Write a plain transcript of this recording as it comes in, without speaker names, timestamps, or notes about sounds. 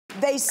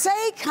They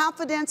say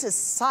confidence is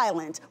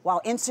silent while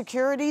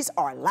insecurities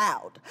are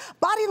loud.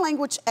 Body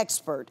language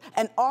expert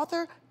and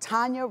author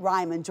Tanya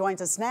Ryman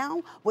joins us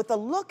now with a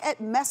look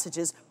at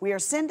messages we are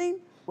sending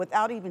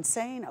without even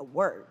saying a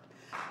word.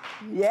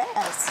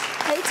 Yes.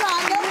 Hey,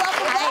 Tanya,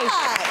 welcome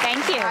back.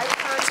 Thank you.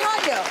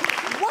 Tanya,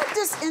 what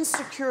does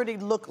insecurity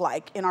look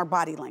like in our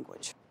body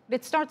language?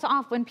 It starts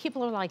off when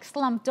people are like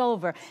slumped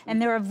over and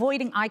they're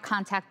avoiding eye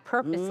contact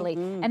purposely,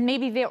 and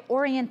maybe they're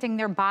orienting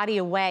their body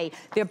away.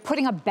 They're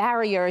putting up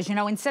barriers, you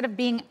know, instead of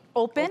being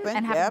open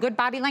and having good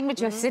body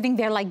language, you're sitting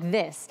there like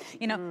this.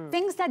 You know,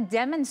 things that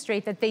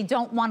demonstrate that they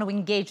don't want to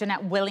engage, they're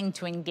not willing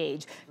to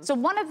engage. So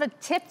one of the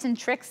tips and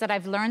tricks that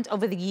I've learned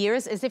over the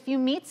years is if you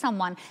meet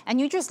someone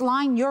and you just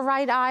line your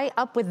right eye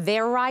up with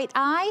their right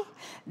eye,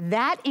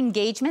 that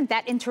engagement,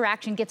 that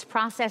interaction gets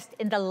processed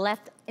in the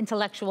left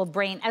intellectual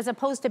brain as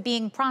opposed to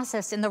being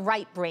processed in the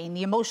right brain,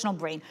 the emotional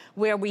brain,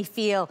 where we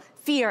feel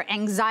fear,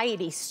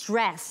 anxiety,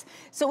 stress.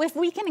 So if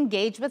we can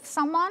engage with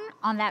someone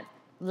on that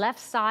left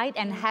side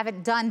and have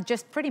it done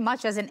just pretty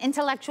much as an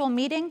intellectual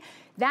meeting,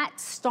 that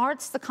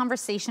starts the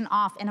conversation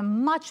off in a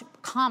much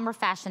calmer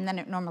fashion than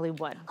it normally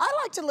would. I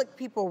like to look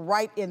people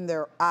right in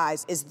their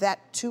eyes. Is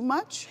that too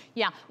much?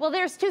 Yeah, well,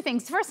 there's two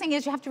things. The first thing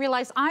is you have to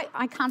realize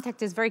eye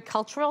contact is very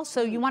cultural,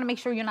 so you want to make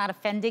sure you're not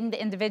offending the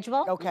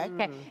individual.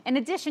 Okay. In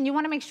addition, you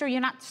want to make sure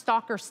you're not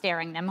stalker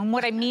staring them. And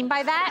what I mean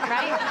by that,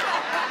 right?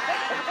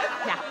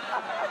 Yeah.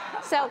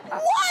 So,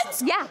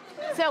 what? Yeah.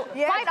 So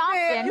quite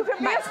often, you can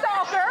be a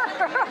stalker.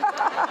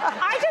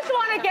 I just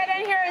want to get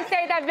in here and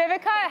say that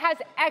Vivica has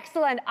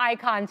excellent eye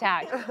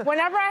contact.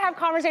 Whenever I have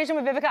conversation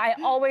with Vivica, I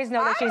always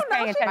know that she's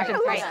paying attention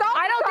to me.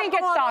 I don't think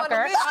it's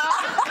stalker. It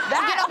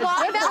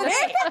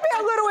can be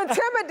a little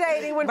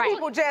intimidating when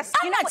people just.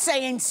 I'm not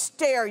saying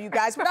stare, you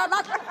guys, but I'm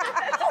not.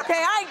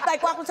 Okay, I ain't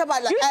like walking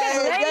somebody like. You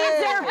said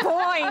laser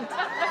point.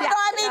 You know,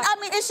 I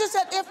mean, it's just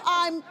that if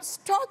I'm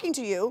talking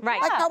to you,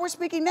 like how we're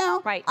speaking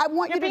now, I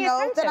want you to know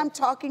that I'm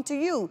talking to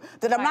you,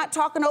 that I'm not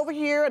talking over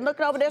here and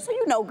looking over there. So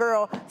you know,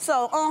 girl.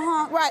 So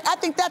right. I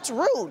think that's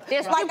rude.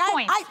 There's like, 2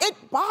 points. It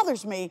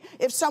bothers me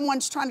if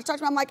someone's trying to talk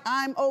to me. I'm like,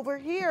 I'm over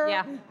here.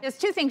 Yeah. There's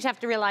 2 things you have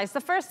to realize. The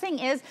first thing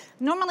is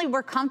normally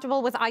we're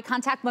comfortable with eye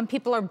contact when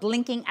people are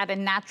blinking at a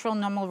natural,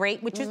 normal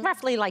rate, which is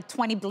roughly like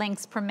 20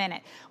 blinks per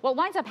minute. What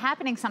winds up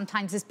happening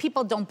sometimes is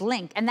people don't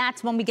blink, and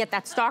that's when we get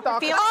that stalker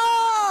feel.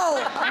 Oh,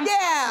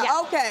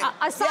 yeah. Okay.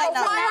 Aside from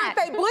that, Why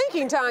aren't they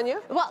blinking,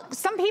 Tanya? well,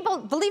 some people,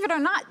 believe it or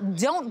not,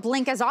 don't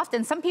blink as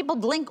often. Some people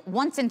blink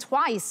once and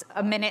twice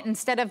a minute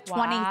instead of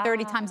 20,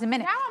 30 times a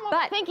minute. Now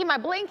I'm thinking my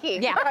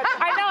blinking. Yeah.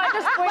 I know, I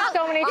just blinked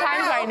so many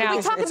times right now.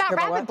 We talk about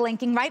rapid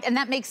blinking, right? And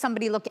that makes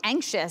somebody look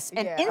anxious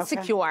and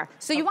insecure.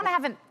 So you want to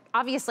have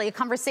obviously a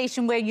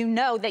conversation where you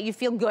know that you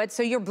feel good,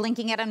 so you're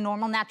blinking at a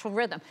normal, natural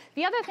rhythm.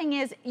 The other thing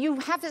is you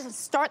have to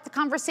start the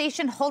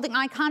conversation holding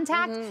eye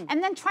contact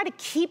and then try to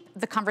keep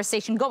the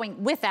conversation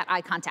going with that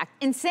eye contact.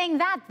 In saying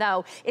that,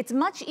 though, it's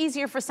much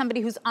easier for somebody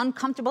who's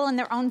uncomfortable in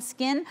their own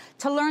skin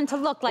to learn to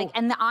look like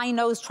in the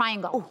eye-nose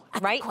triangle,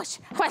 right?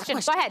 Question. Go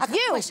ahead. I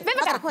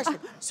got a question.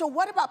 So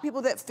what about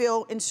people that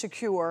feel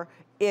insecure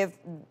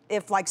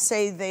if like,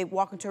 say, they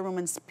walk into a room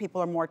and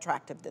people are more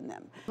attractive than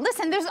them?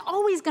 Listen, there's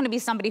always going to be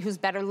somebody who's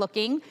better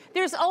looking.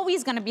 There's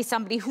always going to be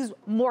somebody who's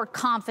more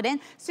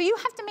confident. So you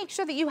have to make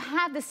sure that you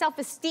have the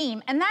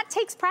self-esteem, and that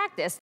takes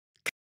practice.